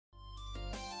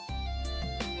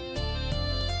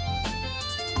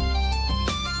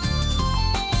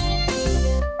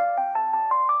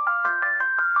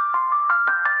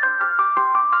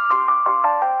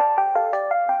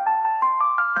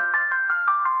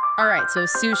All right, so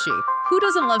sushi. Who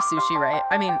doesn't love sushi, right?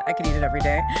 I mean, I could eat it every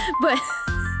day. But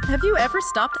have you ever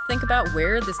stopped to think about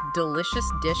where this delicious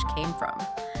dish came from?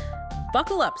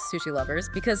 Buckle up, sushi lovers,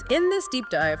 because in this deep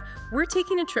dive, we're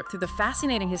taking a trip through the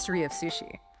fascinating history of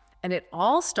sushi. And it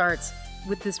all starts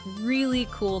with this really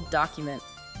cool document,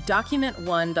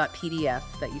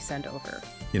 document1.pdf that you sent over.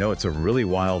 You know, it's a really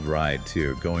wild ride,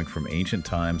 too, going from ancient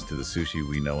times to the sushi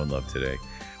we know and love today.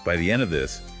 By the end of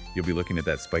this, you'll be looking at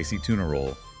that spicy tuna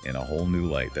roll in a whole new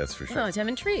light, that's for sure. Oh, I'm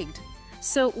intrigued.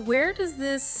 So where does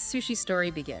this sushi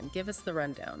story begin? Give us the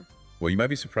rundown. Well, you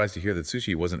might be surprised to hear that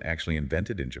sushi wasn't actually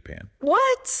invented in Japan.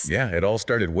 What? Yeah, it all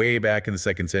started way back in the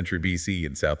 2nd century BC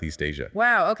in Southeast Asia.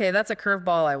 Wow, okay, that's a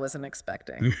curveball I wasn't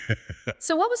expecting.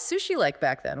 So what was sushi like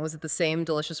back then? Was it the same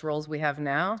delicious rolls we have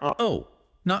now? Oh,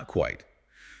 not quite.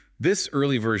 This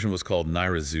early version was called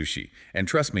nigiri, and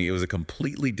trust me, it was a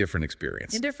completely different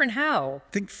experience. Different how?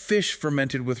 Think fish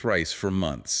fermented with rice for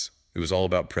months. It was all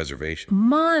about preservation.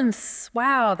 Months.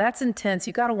 Wow, that's intense.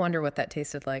 You gotta wonder what that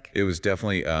tasted like. It was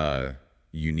definitely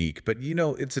unique, but you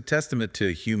know, it's a testament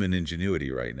to human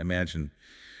ingenuity, right? Imagine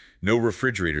no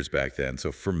refrigerators back then,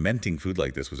 so fermenting food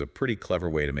like this was a pretty clever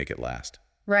way to make it last.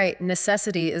 Right,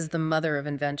 necessity is the mother of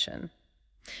invention.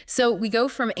 So we go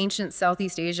from ancient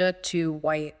Southeast Asia to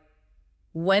white.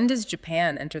 When does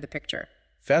Japan enter the picture?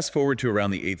 Fast forward to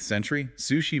around the 8th century,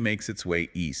 sushi makes its way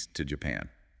east to Japan.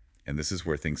 And this is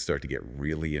where things start to get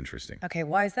really interesting. Okay,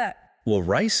 why is that? Well,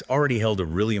 rice already held a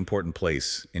really important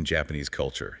place in Japanese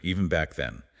culture, even back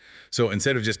then. So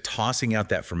instead of just tossing out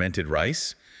that fermented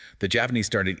rice, the Japanese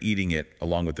started eating it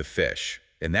along with the fish.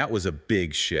 And that was a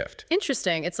big shift.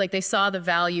 Interesting. It's like they saw the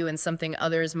value in something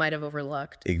others might have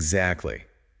overlooked. Exactly.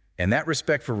 And that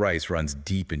respect for rice runs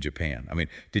deep in Japan. I mean,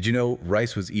 did you know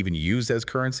rice was even used as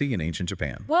currency in ancient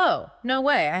Japan? Whoa, no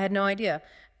way. I had no idea.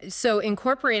 So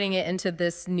incorporating it into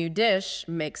this new dish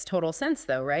makes total sense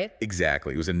though, right?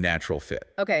 Exactly. It was a natural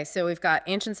fit. Okay, so we've got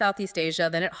ancient Southeast Asia,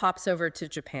 then it hops over to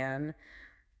Japan.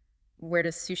 Where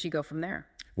does sushi go from there?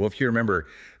 Well, if you remember,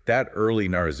 that early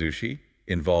narizushi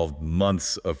involved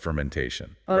months of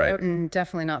fermentation, Oh, right?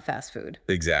 definitely not fast food.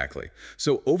 Exactly.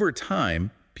 So over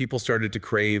time, people started to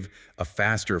crave a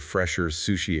faster, fresher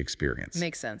sushi experience.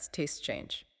 Makes sense. Taste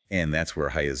change. And that's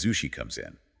where hayazushi comes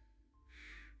in.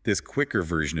 This quicker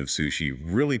version of sushi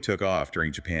really took off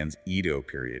during Japan's Edo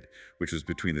period, which was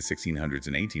between the 1600s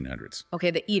and 1800s.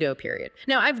 Okay, the Edo period.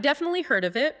 Now, I've definitely heard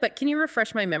of it, but can you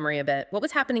refresh my memory a bit? What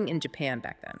was happening in Japan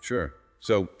back then? Sure.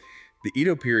 So the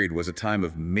Edo period was a time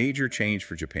of major change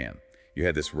for Japan. You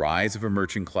had this rise of a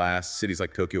merchant class, cities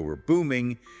like Tokyo were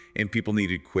booming, and people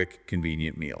needed quick,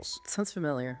 convenient meals. Sounds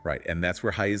familiar. Right, and that's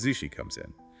where hayazushi comes in.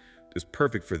 It was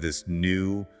perfect for this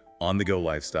new, on-the-go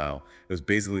lifestyle. It was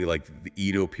basically like the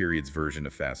Edo period's version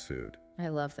of fast food. I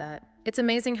love that. It's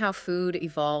amazing how food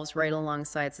evolves right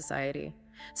alongside society.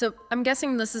 So I'm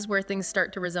guessing this is where things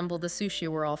start to resemble the sushi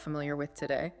we're all familiar with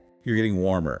today. You're getting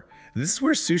warmer. This is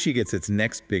where sushi gets its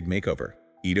next big makeover.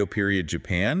 Edo period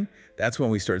Japan, that's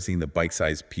when we start seeing the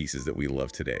bite-sized pieces that we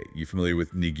love today. You familiar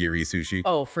with nigiri sushi?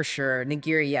 Oh, for sure.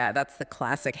 Nigiri, yeah, that's the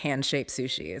classic hand-shaped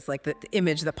sushi. It's like the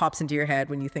image that pops into your head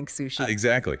when you think sushi.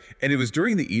 Exactly. And it was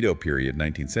during the Edo period,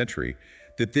 19th century,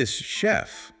 that this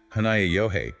chef, Hanaya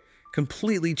Yohei,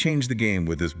 completely changed the game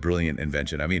with this brilliant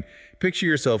invention. I mean, picture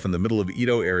yourself in the middle of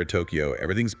Edo-era Tokyo,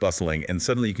 everything's bustling, and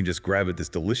suddenly you can just grab at this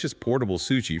delicious portable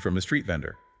sushi from a street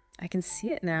vendor. I can see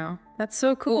it now. That's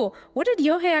so cool. What did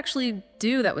Yohei actually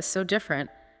do that was so different?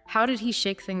 How did he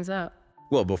shake things up?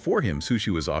 Well, before him, sushi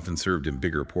was often served in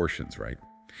bigger portions, right?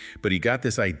 But he got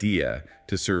this idea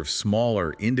to serve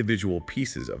smaller individual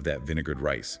pieces of that vinegared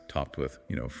rice topped with,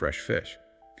 fresh fish.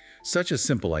 Such a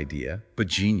simple idea, but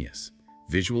genius.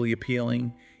 Visually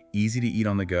appealing, easy to eat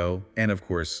on the go, and of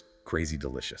course, crazy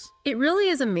delicious. It really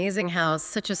is amazing how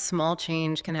such a small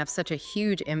change can have such a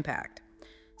huge impact.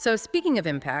 So speaking of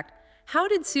impact, how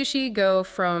did sushi go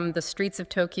from the streets of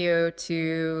Tokyo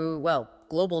to, well,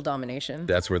 global domination?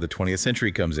 That's where the 20th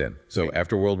century comes in. So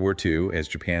after World War II, as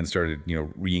Japan started,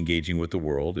 re-engaging with the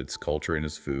world, its culture and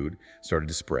its food started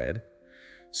to spread,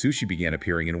 sushi began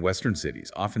appearing in Western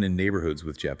cities, often in neighborhoods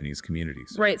with Japanese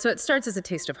communities. Right, so it starts as a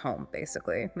taste of home,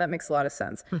 basically. That makes a lot of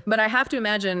sense. But I have to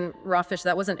imagine raw fish,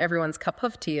 that wasn't everyone's cup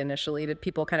of tea initially. Did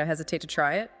people kind of hesitate to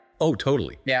try it? Oh,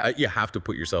 totally. Yeah. You have to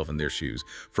put yourself in their shoes.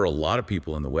 For a lot of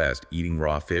people in the West, eating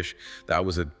raw fish, that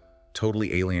was a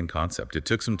totally alien concept. It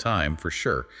took some time, for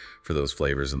sure, for those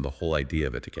flavors and the whole idea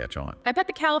of it to catch on. I bet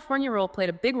the California roll played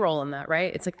a big role in that,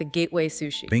 right? It's like the gateway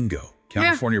sushi. Bingo.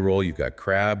 California roll, you've got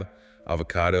crab,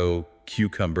 avocado,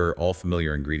 cucumber, all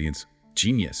familiar ingredients,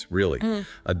 Genius, really.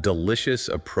 A delicious,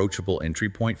 approachable entry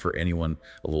point for anyone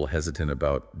a little hesitant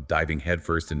about diving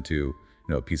headfirst into,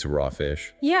 a piece of raw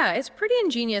fish. Yeah, it's pretty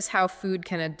ingenious how food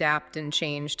can adapt and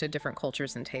change to different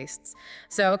cultures and tastes.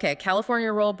 So, okay,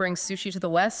 California roll brings sushi to the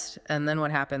West, and then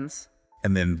what happens?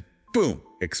 And then, boom,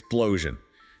 explosion.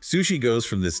 Sushi goes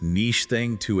from this niche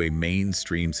thing to a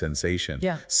mainstream sensation.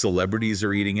 Yeah. Celebrities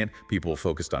are eating it. People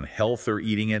focused on health are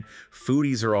eating it.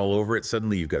 Foodies are all over it.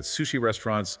 Suddenly you've got sushi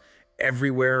restaurants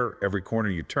everywhere, every corner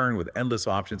you turn with endless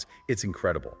options. It's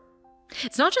incredible.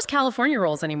 It's not just California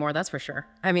rolls anymore, that's for sure.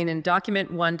 I mean, in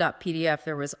document1.pdf,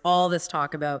 there was all this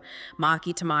talk about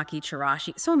maki, tamaki,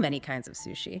 chirashi, so many kinds of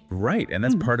sushi. Right, and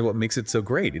that's part of what makes it so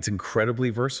great. It's incredibly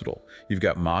versatile. You've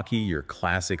got maki, your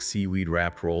classic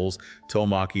seaweed-wrapped rolls,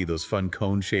 tomaki, those fun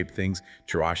cone-shaped things,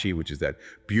 chirashi, which is that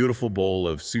beautiful bowl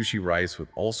of sushi rice with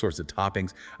all sorts of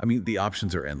toppings. I mean, the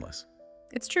options are endless.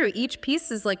 It's true. Each piece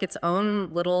is like its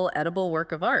own little edible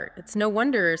work of art. It's no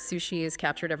wonder sushi has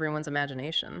captured everyone's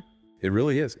imagination. It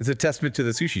really is. It's a testament to the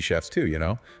sushi chefs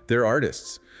too, They're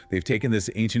artists. They've taken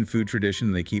this ancient food tradition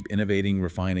and they keep innovating,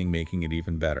 refining, making it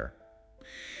even better.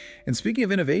 And speaking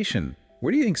of innovation,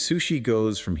 where do you think sushi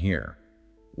goes from here?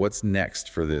 What's next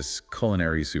for this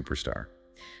culinary superstar?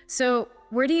 So,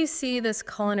 where do you see this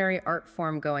culinary art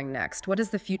form going next? What does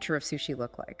the future of sushi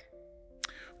look like?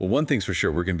 Well, one thing's for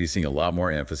sure, we're going to be seeing a lot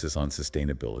more emphasis on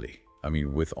sustainability. I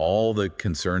mean, with all the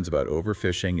concerns about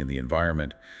overfishing and the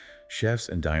environment, chefs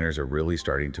and diners are really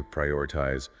starting to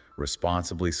prioritize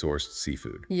responsibly sourced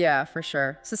seafood. Yeah, for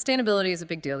sure. Sustainability is a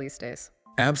big deal these days.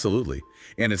 Absolutely.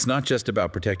 And it's not just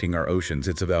about protecting our oceans,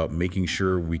 it's about making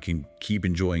sure we can keep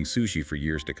enjoying sushi for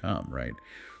years to come, right?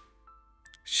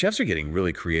 Chefs are getting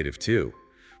really creative too.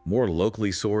 More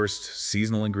locally sourced,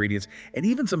 seasonal ingredients, and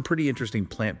even some pretty interesting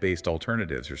plant-based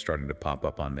alternatives are starting to pop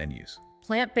up on menus.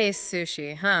 Plant-based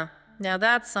sushi, huh? Now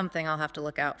that's something I'll have to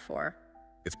look out for.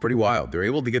 It's pretty wild. They're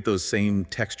able to get those same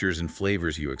textures and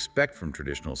flavors you expect from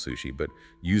traditional sushi, but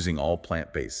using all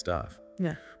plant-based stuff.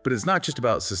 Yeah. But it's not just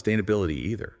about sustainability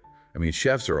either. I mean,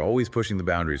 chefs are always pushing the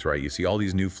boundaries, right? You see all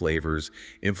these new flavors,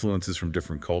 influences from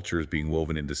different cultures being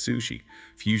woven into sushi.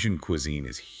 Fusion cuisine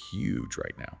is huge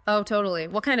right now. Oh, totally.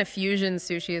 What kind of fusion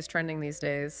sushi is trending these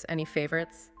days? Any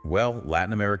favorites? Well,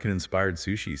 Latin American-inspired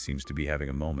sushi seems to be having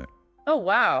a moment. Oh,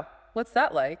 wow. What's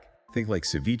that like? Think like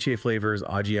ceviche flavors,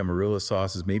 aji amarilla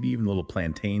sauces, maybe even a little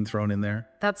plantain thrown in there.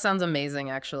 That sounds amazing,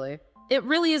 actually. It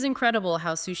really is incredible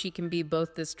how sushi can be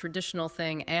both this traditional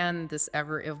thing and this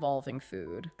ever-evolving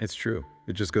food. It's true.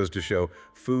 It just goes to show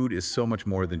food is so much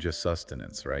more than just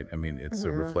sustenance, right? I mean, it's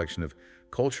a reflection of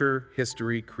culture,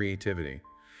 history, creativity.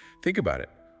 Think about it.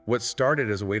 What started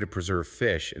as a way to preserve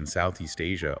fish in Southeast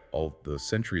Asia all those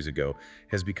centuries ago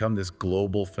has become this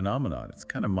global phenomenon. It's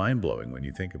kind of mind-blowing when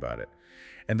you think about it.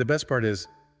 And the best part is,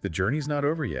 the journey's not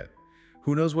over yet.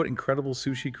 Who knows what incredible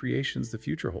sushi creations the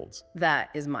future holds? That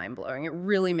is mind-blowing. It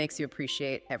really makes you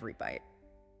appreciate every bite.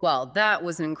 Well, that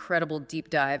was an incredible deep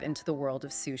dive into the world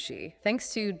of sushi.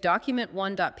 Thanks to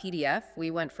document1.pdf, we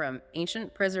went from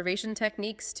ancient preservation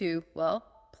techniques to, well,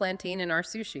 plantain in our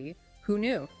sushi. Who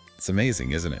knew? It's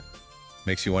amazing, isn't it?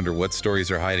 Makes you wonder what stories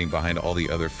are hiding behind all the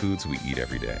other foods we eat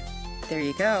every day. There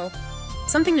you go.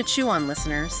 Something to chew on,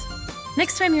 listeners.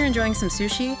 Next time you're enjoying some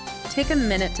sushi, take a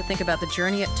minute to think about the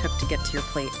journey it took to get to your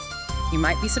plate. You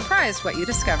might be surprised what you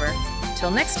discover.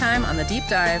 Till next time on The Deep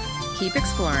Dive, keep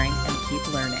exploring and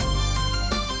keep learning.